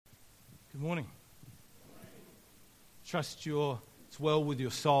Good morning. Trust it's well with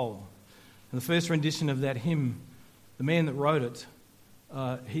your soul. And the first rendition of that hymn, the man that wrote it,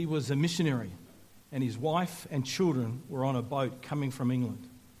 he was a missionary, and his wife and children were on a boat coming from England,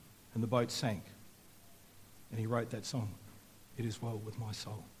 and the boat sank. And he wrote that song, "It is well with my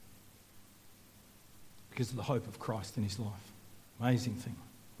soul," because of the hope of Christ in his life. Amazing thing,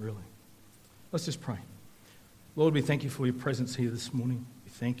 really. Let's just pray. Lord, we thank you for your presence here this morning.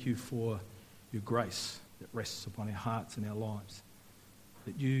 We thank you for your grace that rests upon our hearts and our lives,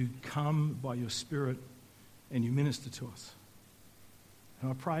 that you come by your Spirit and you minister to us. And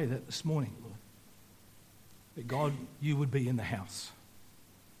I pray that this morning, Lord, that God, you would be in the house,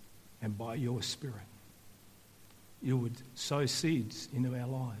 and by your Spirit, you would sow seeds into our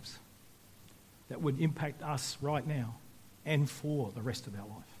lives that would impact us right now and for the rest of our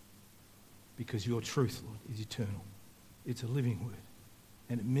life. Because your truth, Lord, is eternal. It's a living word,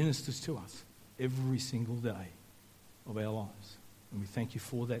 and it ministers to us every single day of our lives. And we thank you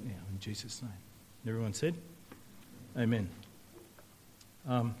for that now, in Jesus' name. And everyone said? Amen.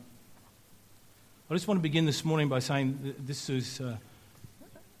 I just want to begin this morning by saying that this is, I've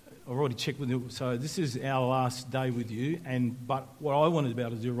already checked with you, so this is our last day with you, but what I wanted to be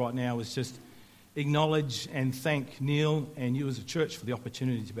able to do right now is just acknowledge and thank Neil and you as a church for the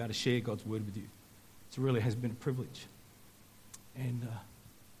opportunity to be able to share God's word with you. It really has been a privilege. And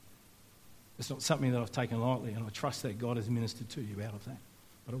it's not something that I've taken lightly, and I trust that God has ministered to you out of that.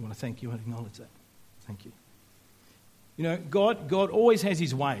 But I want to thank you and acknowledge that. Thank you. You know, God always has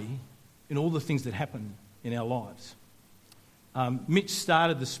his way in all the things that happen in our lives. Mitch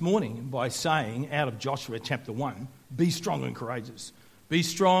started this morning by saying, out of Joshua chapter 1, be strong and courageous. Be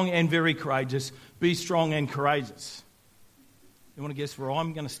strong and very courageous. Be strong and courageous. You want to guess where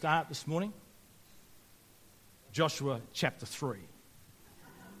I'm going to start this morning? Joshua chapter 3.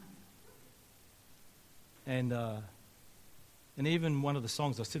 And even one of the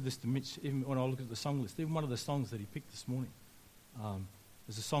songs, I said this to Mitch, even when I look at the song list, even one of the songs that he picked this morning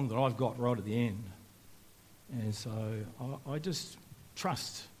is a song that I've got right at the end. And so I just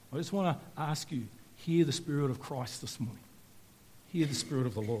trust. I just want to ask you, hear the Spirit of Christ this morning. Hear the Spirit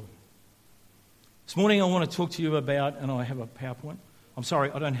of the Lord. This morning I want to talk to you about, and I have a PowerPoint. I'm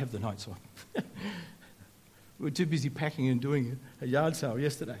sorry, I don't have the notes on. We were too busy packing and doing a yard sale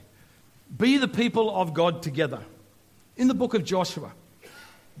yesterday. Be the people of God together. In the book of Joshua,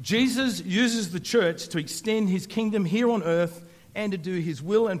 Jesus uses the church to extend his kingdom here on earth and to do his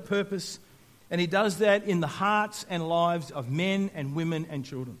will and purpose, and he does that in the hearts and lives of men and women and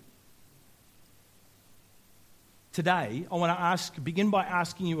children. Today, I want to begin by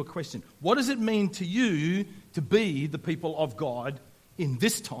asking you a question. What does it mean to you to be the people of God in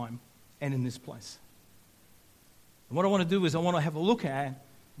this time and in this place? And what I want to do is I want to have a look at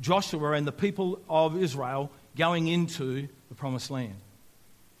Joshua and the people of Israel going into the promised land.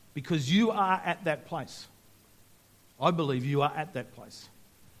 Because you are at that place. I believe you are at that place.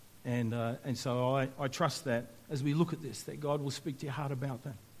 And so I trust that as we look at this, that God will speak to your heart about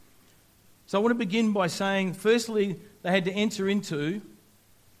that. So I want to begin by saying, firstly, they had to enter into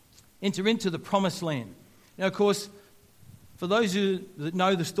the promised land. Now, of course, for those of you that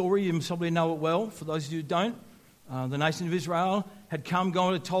know the story, you probably know it well. For those of you who don't, the nation of Israel had come,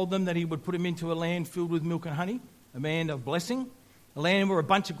 God had told them that he would put them into a land filled with milk and honey, a land of blessing, a land where a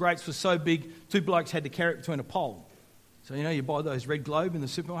bunch of grapes were so big, two blokes had to carry it between a pole. So, you know, you buy those red globe in the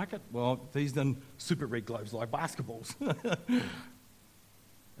supermarket. Well, these are super red globes, like basketballs.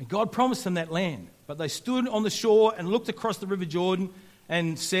 And God promised them that land. But they stood on the shore and looked across the River Jordan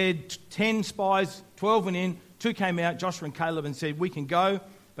and said, 10 spies, 12 went in, 2 came out, Joshua and Caleb, and said, we can go.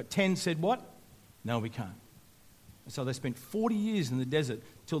 But 10 said, what? No, we can't. And so they spent 40 years in the desert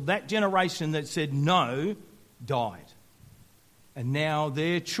till that generation that said no died. And now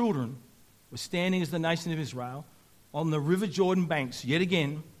their children were standing as the nation of Israel on the River Jordan banks, yet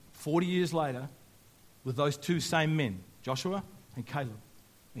again, 40 years later, with those 2 same men, Joshua and Caleb.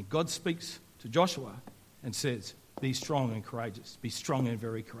 And God speaks to Joshua and says, be strong and courageous. Be strong and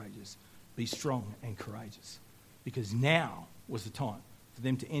very courageous. Be strong and courageous. Because now was the time for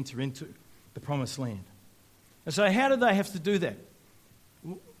them to enter into the promised land. And so how did they have to do that?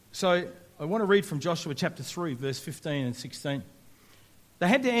 So I want to read from Joshua chapter 3, verse 15 and 16. They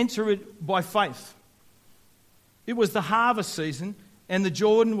had to enter it by faith. It was the harvest season, and the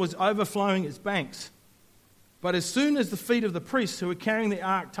Jordan was overflowing its banks. But as soon as the feet of the priests who were carrying the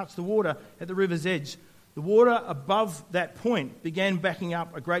ark touched the water at the river's edge, the water above that point began backing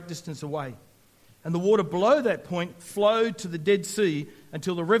up a great distance away. And the water below that point flowed to the Dead Sea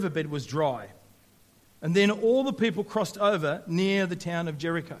until the riverbed was dry. And then all the people crossed over near the town of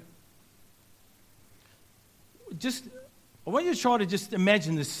Jericho. I want you to try to just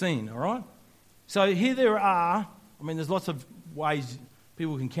imagine this scene, all right? So here there are, there's lots of ways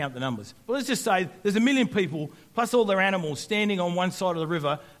people can count the numbers. But let's just say there's 1 million people, plus all their animals, standing on one side of the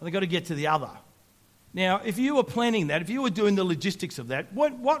river, and they've got to get to the other. Now, if you were planning that, if you were doing the logistics of that,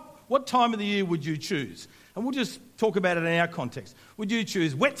 what time of the year would you choose? And we'll just talk about it in our context. Would you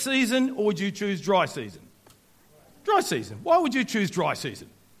choose wet season or would you choose dry season? Dry season. Why would you choose dry season?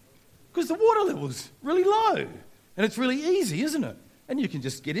 Because the water level's really low. And it's really easy, isn't it? And you can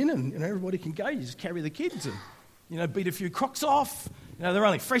just get in and everybody can go. You just carry the kids and, beat a few crocs off. They're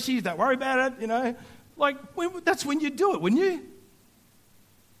only freshies, don't worry about it, that's when you do it, wouldn't you?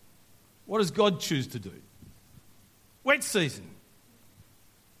 What does God choose to do? Wet season.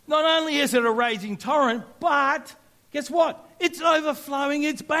 Not only is it a raging torrent, but guess what? It's overflowing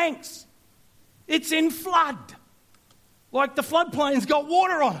its banks. It's in flood. Like the floodplain's got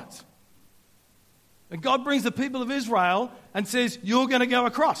water on it. And God brings the people of Israel and says, you're going to go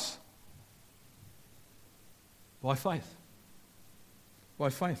across. By faith. By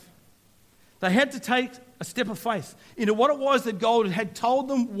faith. They had to take a step of faith into what it was that God had told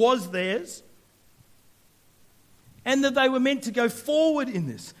them was theirs, and that they were meant to go forward in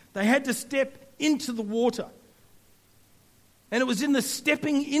this. They had to step into the water. And it was in the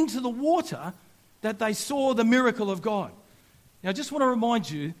stepping into the water that they saw the miracle of God. Now, I just want to remind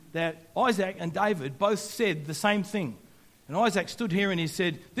you that Isaac and David both said the same thing. And Isaac stood here and he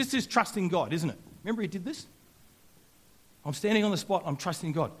said, this is trusting God, isn't it? Remember he did this? I'm standing on the spot, I'm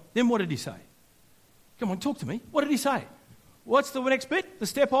trusting God. Then what did he say? Come on, talk to me. What did he say? What's the next bit? The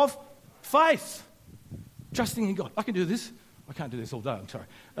step of faith. Trusting in God. I can do this. I can't do this all day, I'm sorry.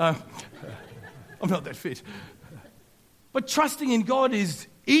 I'm not that fit. But trusting in God is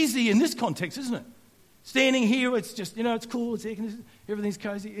easy in this context, isn't it? Standing here, it's just, it's cool, it's air conditioned, everything's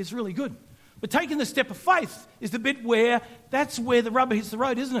cozy, it's really good. But taking the step of faith is the bit where that's where the rubber hits the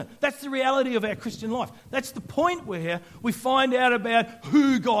road, isn't it? That's the reality of our Christian life. That's the point where we find out about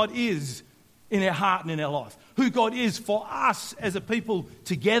who God is in our heart and in our life. Who God is for us as a people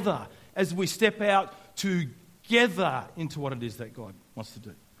together as we step out together into what it is that God wants to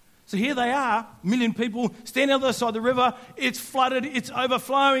do. So here they are, 1 million people standing on the other side of the river. It's flooded, it's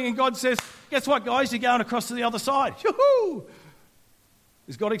overflowing, and God says, guess what, guys? You're going across to the other side. Yoo-hoo!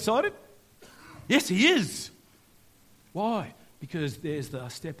 Is God excited? Yes, he is. Why? Because there's the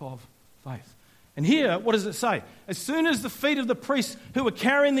step of faith. And here, what does it say? As soon as the feet of the priests who were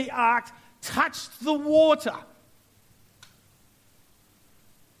carrying the ark touched the water,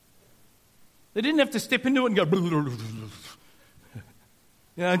 they didn't have to step into it and go,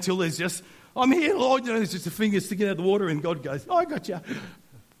 until there's just, I'm here, Lord. There's just a finger sticking out of the water and God goes, I got you.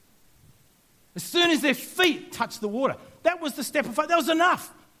 As soon as their feet touched the water, that was the step of faith. That was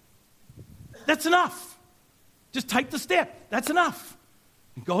enough. That's enough. Just take the step. That's enough.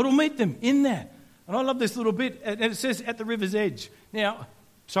 And God will meet them in that. And I love this little bit. And it says at the river's edge. Now,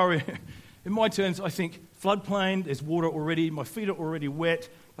 sorry, in my terms, I think floodplain, there's water already. My feet are already wet.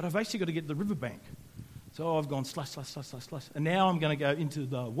 But I've actually got to get to the riverbank. So I've gone slush. And now I'm going to go into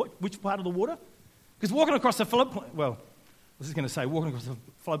the, which part of the water? Because walking across the floodplain, well, I was just going to say walking across the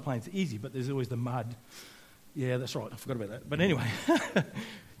floodplain is easy, but there's always the mud. Yeah, that's right. I forgot about that. But anyway,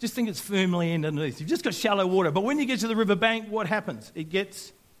 just think it's firmly underneath. You've just got shallow water. But when you get to the riverbank, what happens? It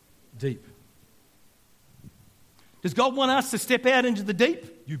gets deep. Does God want us to step out into the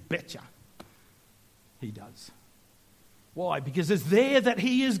deep? You betcha. He does. Why? Because it's there that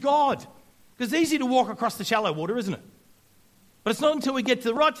he is God. Because it's easy to walk across the shallow water, isn't it? But it's not until we get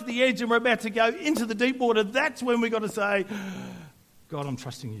right to the edge and we're about to go into the deep water, that's when we've got to say, God, I'm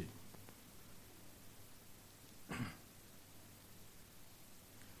trusting you.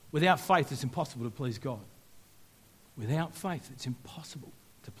 Without faith, it's impossible to please God. Without faith, it's impossible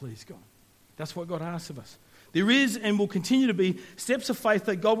to please God. That's what God asks of us. There is and will continue to be steps of faith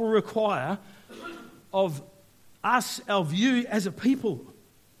that God will require of us, our view as a people,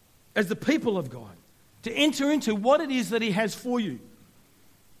 as the people of God, to enter into what it is that he has for you.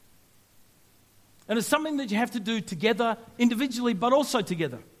 And it's something that you have to do together, individually, but also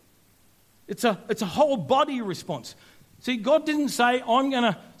together. It's a whole body response. See, God didn't say, I'm going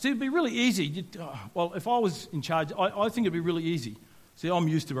to... See, it'd be really easy. Well, if I was in charge, I think it'd be really easy. See, I'm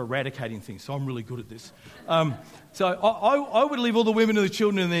used to eradicating things, so I'm really good at this. So I would leave all the women and the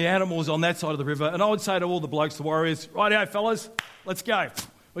children and the animals on that side of the river, and I would say to all the blokes, the warriors, righto, fellas, let's go.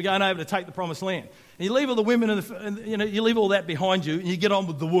 We're going over to take the promised land. And you leave all the women and you leave all that behind you, and you get on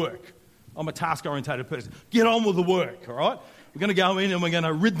with the work. I'm a task-orientated person. Get on with the work, all right? We're going to go in and we're going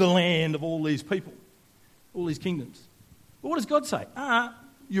to rid the land of all these people, all these kingdoms. But what does God say?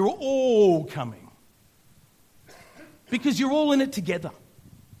 You're all coming. Because you're all in it together.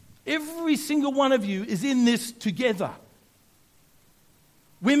 Every single one of you is in this together.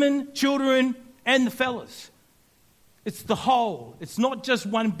 Women, children, and the fellas. It's the whole. It's not just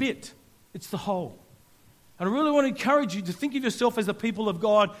one bit. It's the whole. And I really want to encourage you to think of yourself as a people of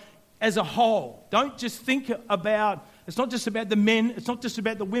God as a whole. Don't just think about, it's not just about the men, it's not just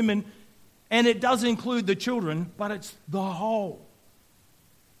about the women, and it does include the children, but it's the whole.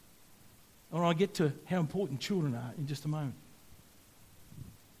 And I'll get to how important children are in just a moment.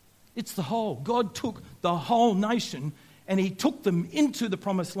 It's the whole. God took the whole nation and he took them into the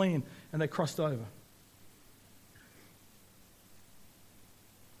promised land and they crossed over.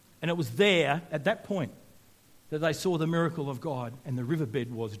 And it was there, at that point, that they saw the miracle of God and the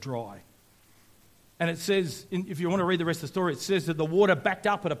riverbed was dry. And it says, if you want to read the rest of the story, it says that the water backed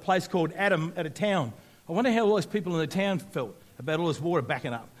up at a place called Adam at a town. I wonder how all those people in the town felt about all this water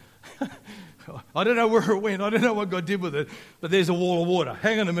backing up. I don't know where it went. I don't know what God did with it. But there's a wall of water.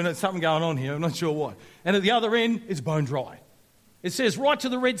 Hang on a minute, something going on here. I'm not sure what. And at the other end, it's bone dry. It says right to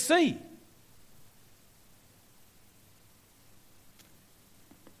the Red Sea.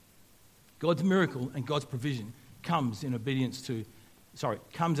 God's miracle and God's provision comes as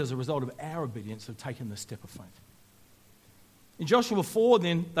a result of our obedience of taking the step of faith. In Joshua 4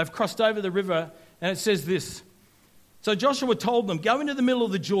 then, they've crossed over the river and it says this. So Joshua told them, go into the middle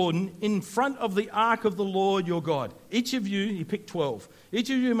of the Jordan in front of the ark of the Lord your God. Each of you, he picked 12.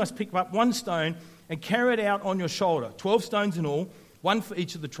 Each of you must pick up one stone and carry it out on your shoulder. 12 stones in all, one for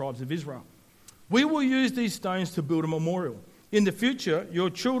each of the tribes of Israel. We will use these stones to build a memorial. In the future,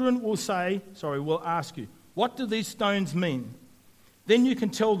 your children will ask you, what do these stones mean? Then you can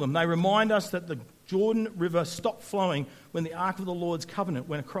tell them, they remind us that the Jordan River stopped flowing when the ark of the Lord's covenant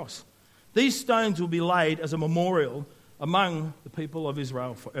went across. These stones will be laid as a memorial among the people of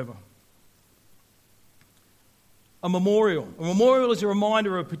Israel forever. A memorial. A memorial is a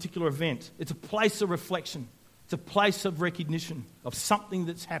reminder of a particular event. It's a place of reflection. It's a place of recognition of something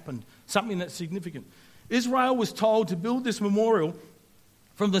that's happened, something that's significant. Israel was told to build this memorial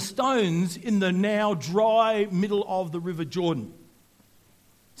from the stones in the now dry middle of the River Jordan.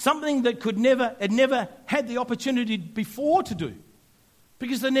 Something that had never had the opportunity before to do.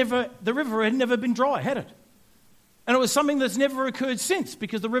 Because the river had never been dry, had it? And it was something that's never occurred since,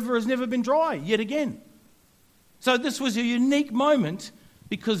 because the river has never been dry yet again. So this was a unique moment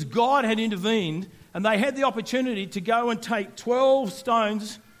because God had intervened and they had the opportunity to go and take 12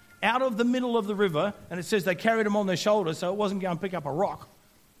 stones out of the middle of the river, and it says they carried them on their shoulders, so it wasn't going to pick up a rock.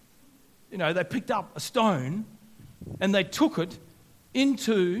 They picked up a stone and they took it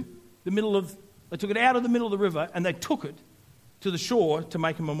into the middle of, they took it out of the middle of the river and they took it to the shore to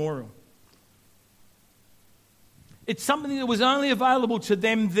make a memorial. It's something that was only available to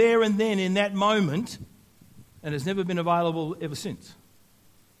them there and then in that moment and has never been available ever since.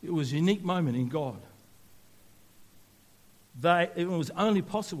 It was a unique moment in God. It was only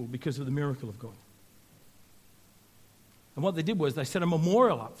possible because of the miracle of God. And what they did was they set a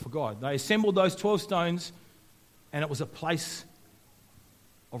memorial up for God. They assembled those 12 stones and it was a place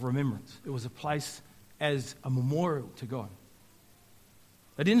of remembrance. It was a place as a memorial to God.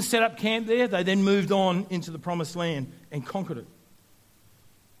 They didn't set up camp there. They then moved on into the promised land and conquered it.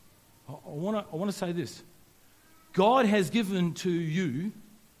 I want to say this. God has given to you,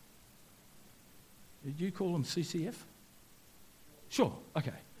 did you call them CCF? Sure,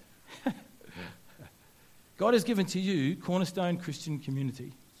 okay. God has given to you Cornerstone Christian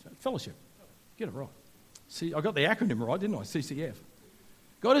Community Fellowship. Get it right. See, I got the acronym right, didn't I? CCF.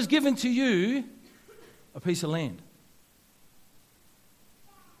 God has given to you a piece of land.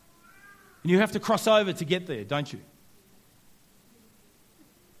 And you have to cross over to get there, don't you?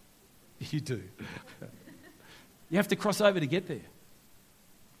 You do. You have to cross over to get there.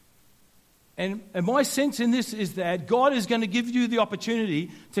 And my sense in this is that God is going to give you the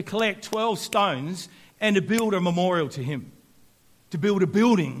opportunity to collect 12 stones and to build a memorial to him. To build a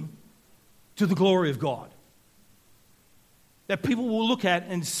building to the glory of God. That people will look at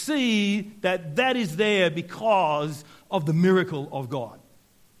and see that that is there because of the miracle of God.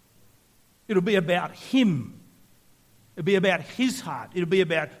 It'll be about him. It'll be about his heart. It'll be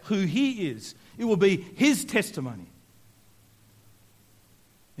about who he is. It will be his testimony.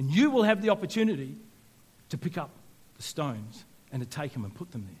 And you will have the opportunity to pick up the stones and to take them and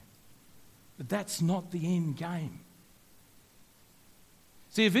put them there. But that's not the end game.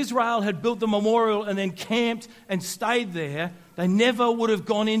 See, if Israel had built the memorial and then camped and stayed there, they never would have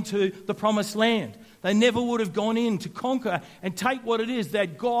gone into the promised land. They never would have gone in to conquer and take what it is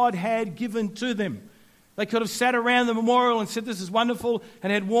that God had given to them. They could have sat around the memorial and said, this is wonderful,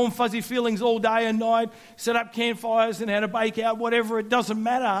 and had warm, fuzzy feelings all day and night, set up campfires and had a bake out, whatever, it doesn't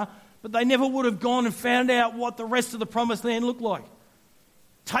matter. But they never would have gone and found out what the rest of the promised land looked like.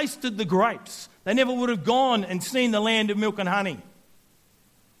 Tasted the grapes. They never would have gone and seen the land of milk and honey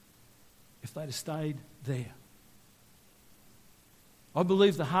if they'd have stayed there. I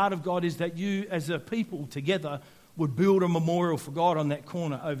believe the heart of God is that you as a people together would build a memorial for God on that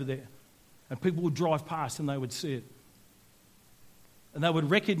corner over there. And people would drive past and they would see it. And they would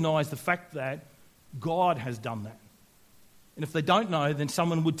recognise the fact that God has done that. And if they don't know, then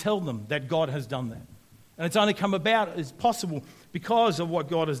someone would tell them that God has done that. And it's only come about as possible because of what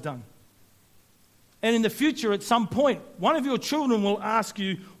God has done. And in the future, at some point, one of your children will ask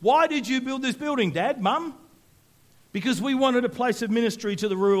you, why did you build this building, Dad, Mum? Because we wanted a place of ministry to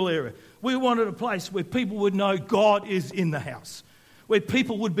the rural area. We wanted a place where people would know God is in the house, where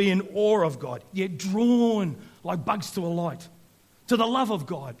people would be in awe of God, yet drawn like bugs to a light, to the love of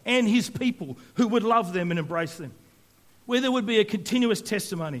God and his people who would love them and embrace them, where there would be a continuous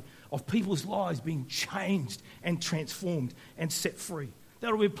testimony of people's lives being changed and transformed and set free.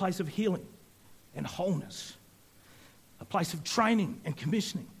 That would be a place of healing and wholeness, a place of training and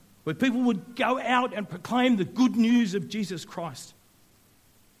commissioning, where people would go out and proclaim the good news of Jesus Christ.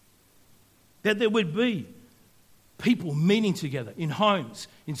 That there would be people meeting together in homes,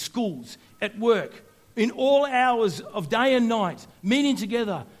 in schools, at work, in all hours of day and night, meeting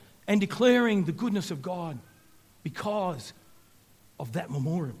together and declaring the goodness of God because of that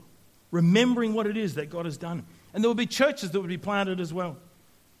memorial, remembering what it is that God has done. And there would be churches that would be planted as well.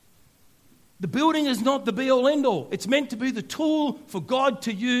 The building is not the be-all, end-all. It's meant to be the tool for God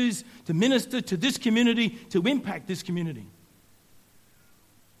to use to minister to this community, to impact this community.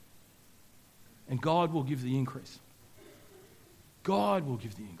 And God will give the increase. God will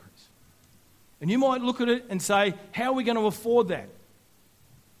give the increase. And you might look at it and say, how are we going to afford that?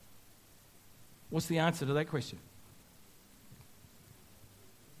 What's the answer to that question?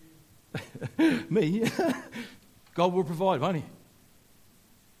 Me? God will provide, won't he?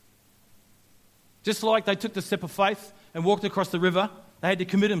 Just like they took the step of faith and walked across the river, they had to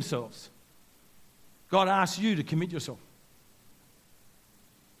commit themselves. God asks you to commit yourself.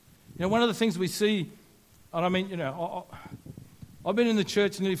 You know, one of the things we see, and I mean, you know, I've been in the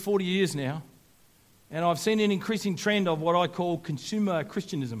church nearly 40 years now, and I've seen an increasing trend of what I call consumer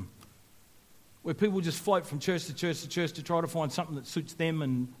Christianism, where people just float from church to church to church to try to find something that suits them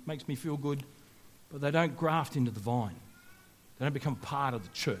and makes me feel good, but they don't graft into the vine. They don't become part of the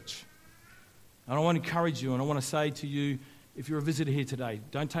church. And I want to encourage you, and I want to say to you, if you're a visitor here today,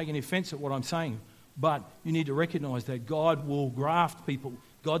 don't take any offence at what I'm saying, but you need to recognise that God will graft people.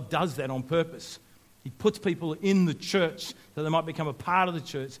 God does that on purpose. He puts people in the church that they might become a part of the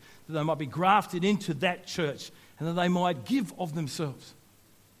church, that they might be grafted into that church, and that they might give of themselves.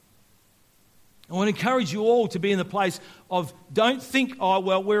 I want to encourage you all to be in the place of, don't think, oh,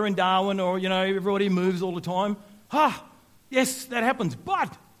 well, we're in Darwin, or, you know, everybody moves all the time. Yes, that happens,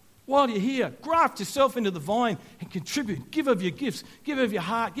 but while you're here, graft yourself into the vine and contribute. Give of your gifts, give of your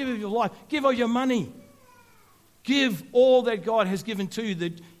heart, give of your life, give of your money. Give all that God has given to you,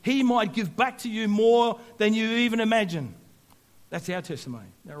 that he might give back to you more than you even imagine. That's our testimony.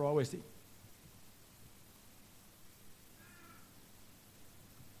 That's right, Westy.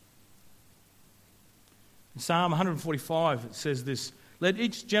 In Psalm 145, it says this, let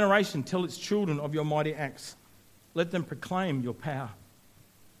each generation tell its children of your mighty acts. Let them proclaim your power.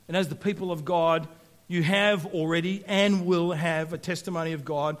 And as the people of God, you have already and will have a testimony of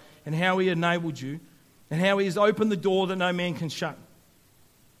God and how he enabled you and how he has opened the door that no man can shut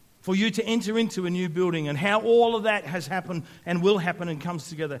for you to enter into a new building, and how all of that has happened and will happen and comes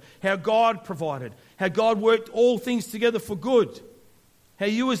together. How God provided, how God worked all things together for good. How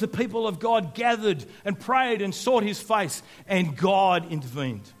you as the people of God gathered and prayed and sought his face, and God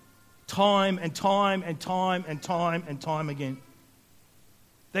intervened time and time and time and time and time again.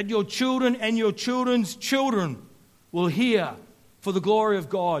 That your children and your children's children will hear for the glory of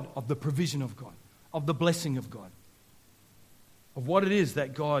God, of the provision of God, of the blessing of God, of what it is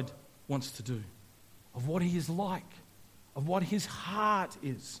that God wants to do, of what he is like, of what his heart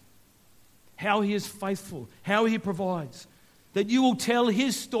is, how he is faithful, how he provides. That you will tell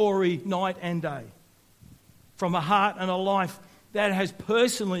his story night and day from a heart and a life that has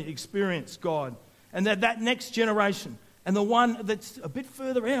personally experienced God, and that next generation and the one that's a bit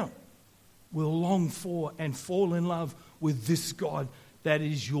further out will long for and fall in love with this God that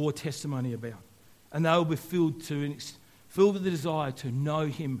is your testimony about. And they will be filled with the desire to know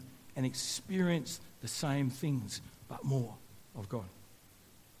him and experience the same things, but more of God.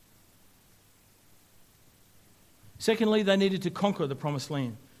 Secondly, they needed to conquer the promised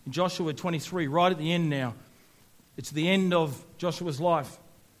land. In Joshua 23, right at the end now, it's the end of Joshua's life.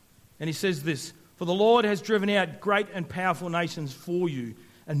 And he says this, "For the Lord has driven out great and powerful nations for you,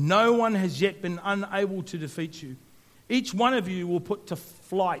 and no one has yet been unable to defeat you. Each one of you will put to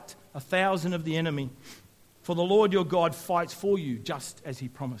flight 1,000 of the enemy. For the Lord your God fights for you, just as he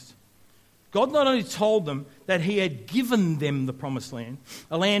promised." God not only told them that he had given them the promised land,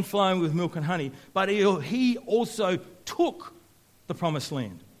 a land flowing with milk and honey, but he also took the promised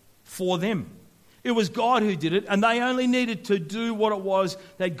land for them. It was God who did it, and they only needed to do what it was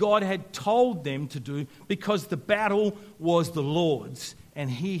that God had told them to do, because the battle was the Lord's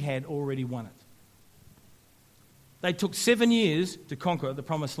and he had already won it. They took 7 years to conquer the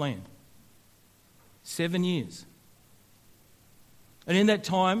promised land. 7 years. And in that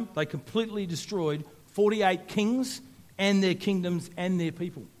time, they completely destroyed 48 kings and their kingdoms and their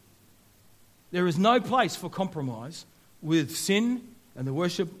people. There is no place for compromise with sin and the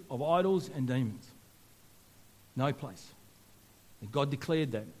worship of idols and demons. No place. And God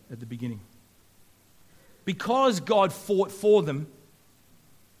declared that at the beginning. Because God fought for them,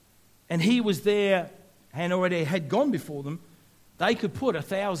 and he was there and already had gone before them, they could put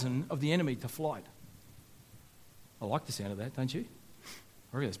 1,000 of the enemy to flight. I like the sound of that, don't you?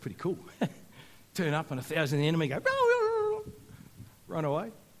 I reckon that's pretty cool. Turn up and 1,000 of the enemy go, run away.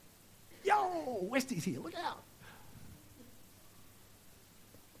 Yo, Westy's here, look out.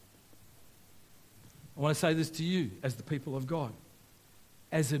 I want to say this to you as the people of God.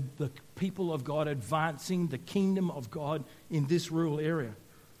 As the people of God advancing the kingdom of God in this rural area,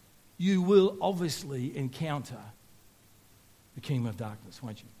 you will obviously encounter the kingdom of darkness,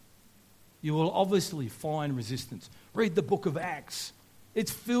 won't you? You will obviously find resistance. Read the book of Acts.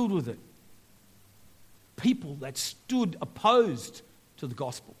 It's filled with it. People that stood opposed to the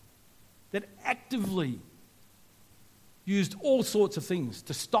gospel, that actively used all sorts of things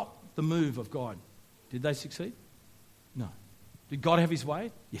to stop the move of God. Did they succeed? No. Did God have his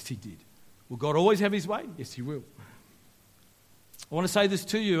way? Yes, he did. Will God always have his way? Yes, he will. I want to say this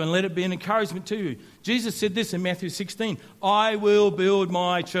to you and let it be an encouragement to you. Jesus said this in Matthew 16, "I will build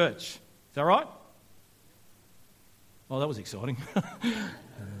my church." Is that right? Oh, that was exciting.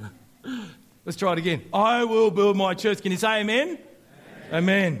 Let's try it again. "I will build my church." Can you say amen?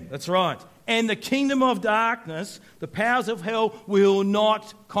 Amen. That's right. "And the kingdom of darkness, the powers of hell, will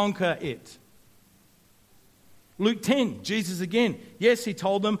not conquer it." Luke 10, Jesus again. Yes, he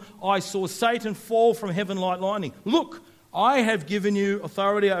told them, "I saw Satan fall from heaven like lightning. Look, I have given you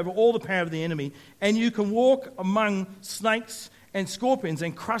authority over all the power of the enemy, and you can walk among snakes and scorpions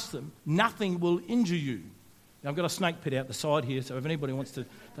and crush them. Nothing will injure you." Now, I've got a snake pit out the side here, so if anybody wants to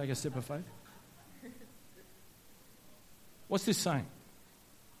take a step of faith. What's this saying?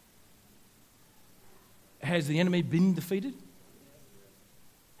 Has the enemy been defeated?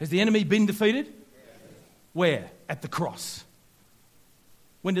 Has the enemy been defeated? Yes. Where? At the cross.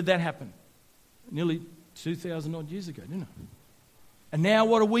 When did that happen? Nearly 2,000 odd years ago, didn't it? And now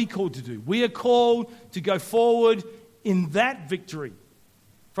what are we called to do? We are called to go forward in that victory.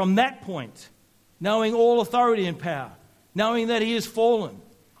 From that point, knowing all authority and power, knowing that he has fallen,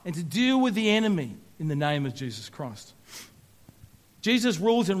 and to deal with the enemy in the name of Jesus Christ. Jesus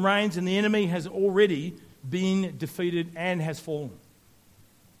rules and reigns, and the enemy has already been defeated and has fallen.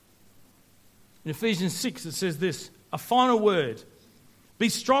 In Ephesians 6 it says this, a final word: "Be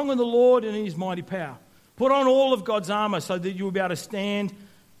strong in the Lord and in his mighty power. Put on all of God's armour so that you will be able to stand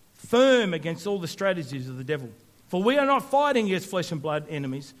firm against all the strategies of the devil. For we are not fighting against flesh and blood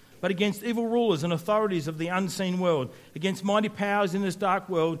enemies, but against evil rulers and authorities of the unseen world, against mighty powers in this dark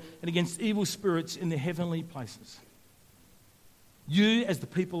world, and against evil spirits in the heavenly places." You, as the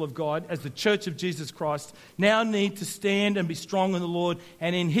people of God, as the church of Jesus Christ, now need to stand and be strong in the Lord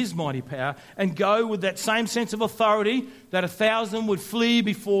and in his mighty power, and go with that same sense of authority that 1,000 would flee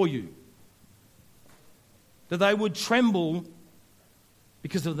before you, that they would tremble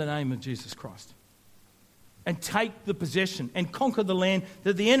because of the name of Jesus Christ, and take the possession and conquer the land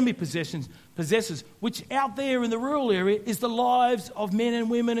that the enemy possesses, which out there in the rural area is the lives of men and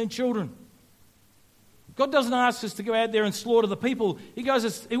women and children. God doesn't ask us to go out there and slaughter the people. He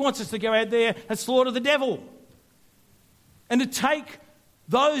wants us to go out there and slaughter the devil. And to take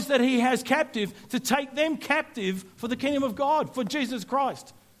those that he has captive, to take them captive for the kingdom of God, for Jesus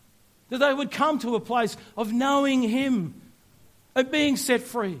Christ. That they would come to a place of knowing him, of being set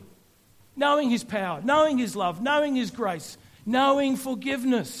free, knowing his power, knowing his love, knowing his grace, knowing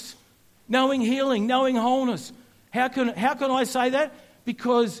forgiveness, knowing healing, knowing wholeness. How can I say that?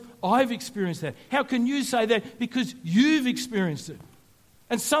 Because I've experienced that. How can you say that? Because you've experienced it.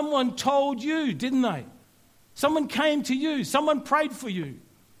 And someone told you, didn't they? Someone came to you. Someone prayed for you.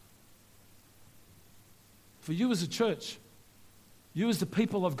 For you as a church, you as the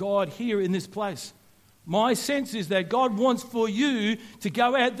people of God here in this place, my sense is that God wants for you to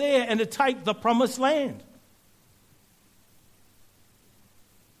go out there and to take the promised land.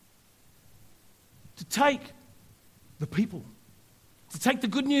 To take the people. To take the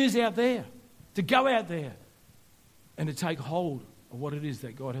good news out there. To go out there and to take hold of what it is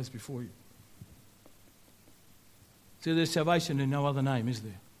that God has before you. See, there's salvation in no other name, is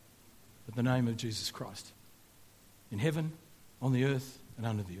there? But the name of Jesus Christ. In heaven, on the earth, and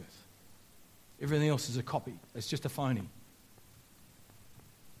under the earth. Everything else is a copy. It's just a phony.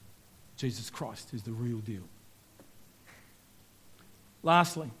 Jesus Christ is the real deal.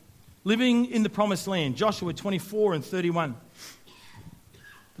 Lastly, living in the promised land. Joshua 24 and 31.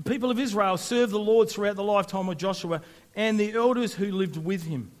 The people of Israel served the Lord throughout the lifetime of Joshua and the elders who lived with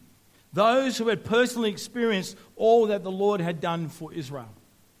him. Those who had personally experienced all that the Lord had done for Israel.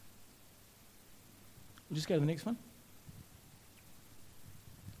 We'll just go to the next one.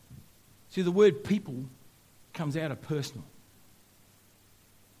 See, the word people comes out of personal.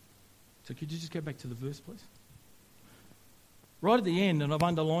 So could you just go back to the verse, please? Right at the end, and I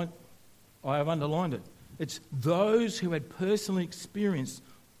have underlined it. It's those who had personally experienced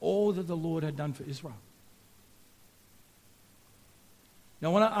all that the Lord had done for Israel. Now,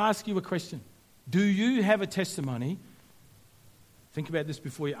 I want to ask you a question. Do you have a testimony? Think about this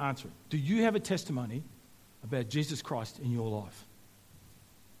before you answer it. Do you have a testimony about Jesus Christ in your life?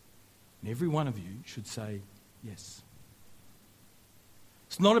 And every one of you should say yes.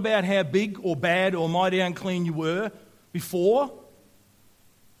 It's not about how big or bad or mighty unclean you were before.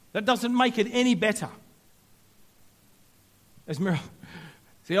 That doesn't make it any better. As Marilyn,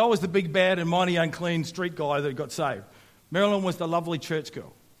 see, I was the big bad and mighty unclean street guy that got saved. Marilyn was the lovely church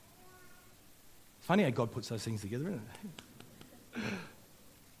girl. It's funny how God puts those things together, isn't it?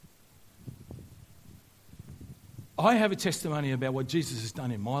 I have a testimony about what Jesus has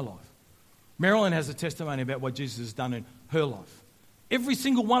done in my life. Marilyn has a testimony about what Jesus has done in her life. Every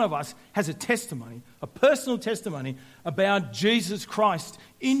single one of us has a testimony, a personal testimony about Jesus Christ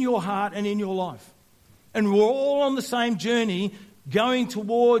in your heart and in your life. And we're all on the same journey going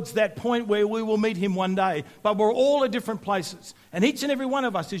towards that point where we will meet him one day. But we're all at different places. And each and every one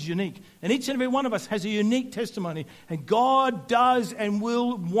of us is unique. And each and every one of us has a unique testimony. And God does and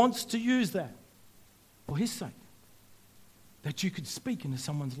wants to use that for his sake. That you could speak into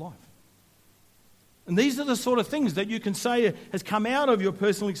someone's life. And these are the sort of things that you can say has come out of your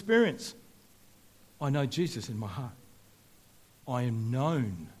personal experience. I know Jesus in my heart. I am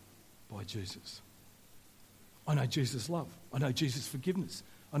known by Jesus. I know Jesus' love. I know Jesus' forgiveness.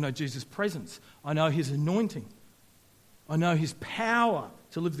 I know Jesus' presence. I know his anointing. I know his power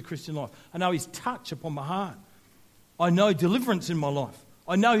to live the Christian life. I know his touch upon my heart. I know deliverance in my life.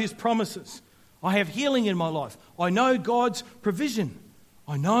 I know his promises. I have healing in my life. I know God's provision.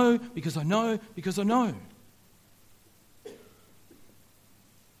 I know because I know because I know.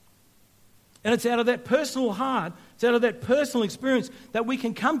 And it's out of that personal heart, it's out of that personal experience that we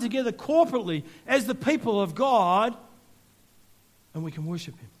can come together corporately as the people of God and we can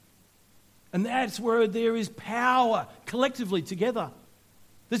worship him. And that's where there is power collectively together.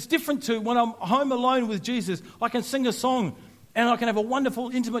 That's different to when I'm home alone with Jesus. I can sing a song and I can have a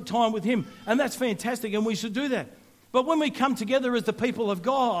wonderful, intimate time with him. And that's fantastic and we should do that. But when we come together as the people of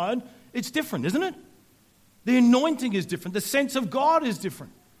God, it's different, isn't it? The anointing is different. The sense of God is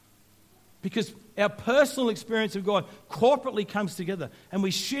different. Because our personal experience of God corporately comes together and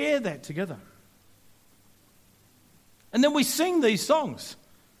we share that together. And then we sing these songs.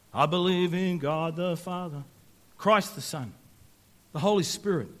 I believe in God the Father, Christ the Son, the Holy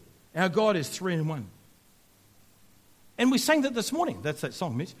Spirit. Our God is 3 in 1. And we sang that this morning. That's that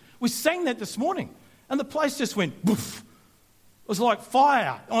song, Mitch. We sang that this morning. And the place just went, poof. It was like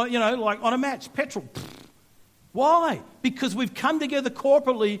fire, like on a match, petrol. Why? Because we've come together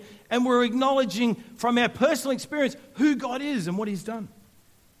corporately and we're acknowledging from our personal experience who God is and what he's done.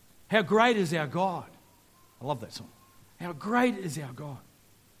 How great is our God? I love that song. How great is our God?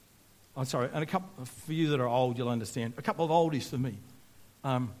 I'm sorry, and a couple for you that are old, you'll understand. A couple of oldies for me.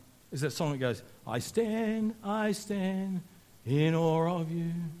 Is that song that goes, I stand in awe of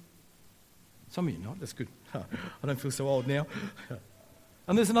you. Some of you not, that's good. I don't feel so old now.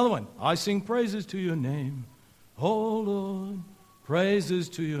 And there's another one. I sing praises to your name. Oh Lord, praises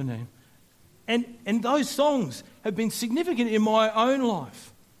to your name. And those songs have been significant in my own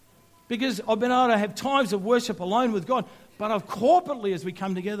life because I've been able to have times of worship alone with God, but corporately as we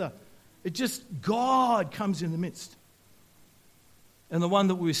come together, it just, God comes in the midst. And the one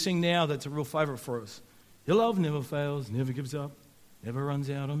that we sing now that's a real favourite for us Your love never fails, never gives up, never runs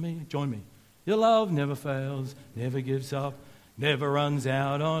out on me. Join me. Your love never fails, never gives up, never runs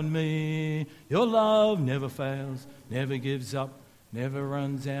out on me. Your love never fails, never gives up, never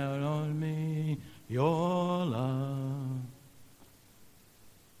runs out on me. Your love.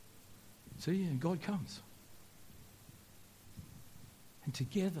 See, and God comes. And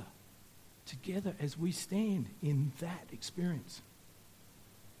together as we stand in that experience,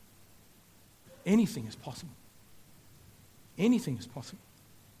 anything is possible. Anything is possible.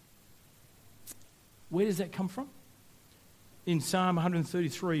 Where does that come from? In Psalm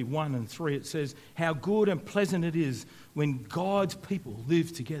 133, 1 and 3, it says, how good and pleasant it is when God's people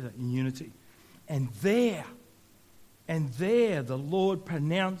live together in unity. And there the Lord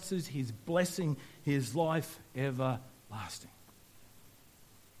pronounces his blessing, his life everlasting.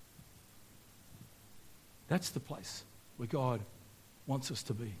 That's the place where God wants us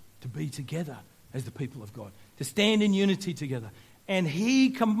to be together as the people of God, to stand in unity together. And he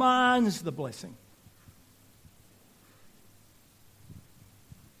commands the blessing.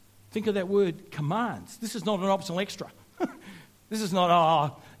 Think of that word, commands. This is not an optional extra. This is not,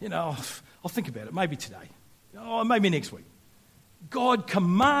 I'll think about it, maybe today. Maybe next week. God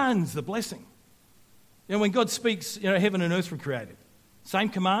commands the blessing. When God speaks, heaven and earth were created. Same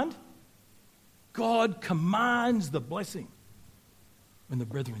command. God commands the blessing when the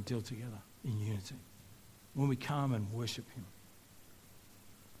brethren deal together in unity, when we come and worship him.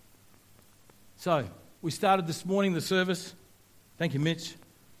 So, we started this morning the service. Thank you, Mitch.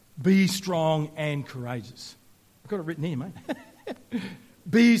 Be strong and courageous. I've got it written here, mate.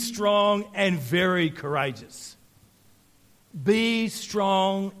 Be strong and very courageous. Be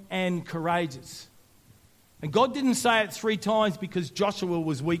strong and courageous. And God didn't say it 3 times because Joshua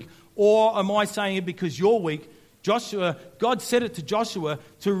was weak, or am I saying it because you're weak? God said it to Joshua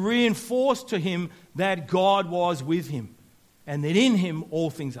to reinforce to him that God was with him and that in him all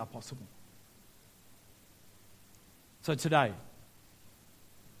things are possible. So today,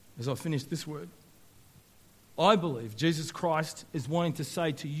 as I finish this word, I believe Jesus Christ is wanting to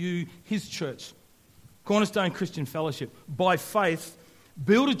say to you, his church, Cornerstone Christian Fellowship, by faith,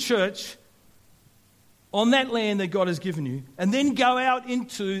 build a church on that land that God has given you, and then go out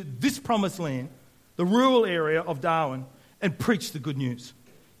into this promised land, the rural area of Darwin, and preach the good news.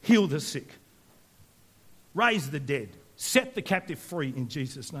 Heal the sick, raise the dead, set the captive free in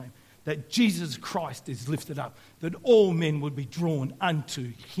Jesus' name. That Jesus Christ is lifted up, that all men would be drawn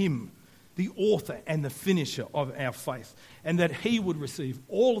unto him, the author and the finisher of our faith, and that he would receive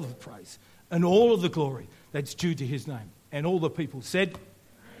all of the praise and all of the glory that's due to his name. And all the people said,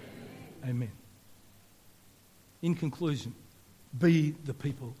 Amen. Amen. In conclusion, be the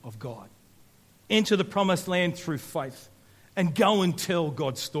people of God. Enter the promised land through faith and go and tell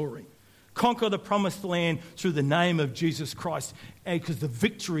God's story. Conquer the promised land through the name of Jesus Christ, because the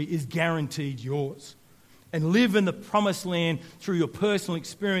victory is guaranteed yours. And live in the promised land through your personal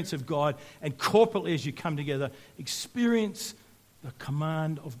experience of God, and corporately as you come together, experience the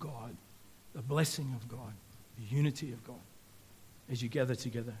command of God, the blessing of God, the unity of God as you gather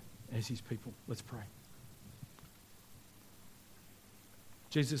together as his people. Let's pray.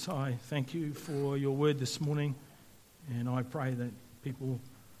 Jesus, I thank you for your word this morning, and I pray that people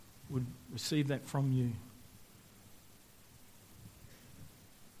would receive that from you.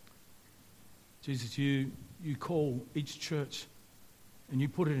 Jesus, you call each church and you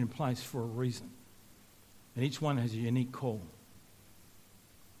put it in place for a reason. And each one has a unique call.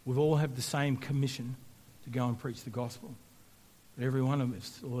 We all have the same commission to go and preach the gospel. But every one of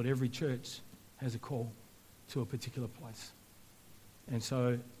us, Lord, every church has a call to a particular place. And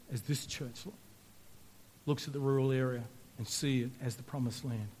so as this church looks at the rural area and see it as the promised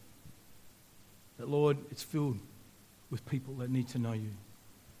land, that, Lord, it's filled with people that need to know you.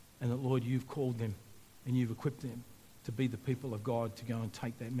 And that, Lord, you've called them and you've equipped them to be the people of God, to go and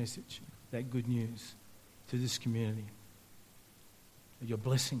take that message, that good news to this community. That your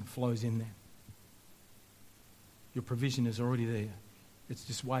blessing flows in there. Your provision is already there. It's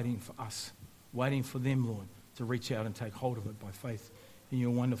just waiting for us, waiting for them, Lord, to reach out and take hold of it by faith in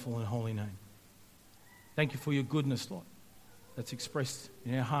your wonderful and holy name. Thank you for your goodness, Lord, that's expressed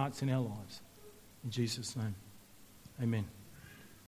in our hearts and our lives. In Jesus' name, amen.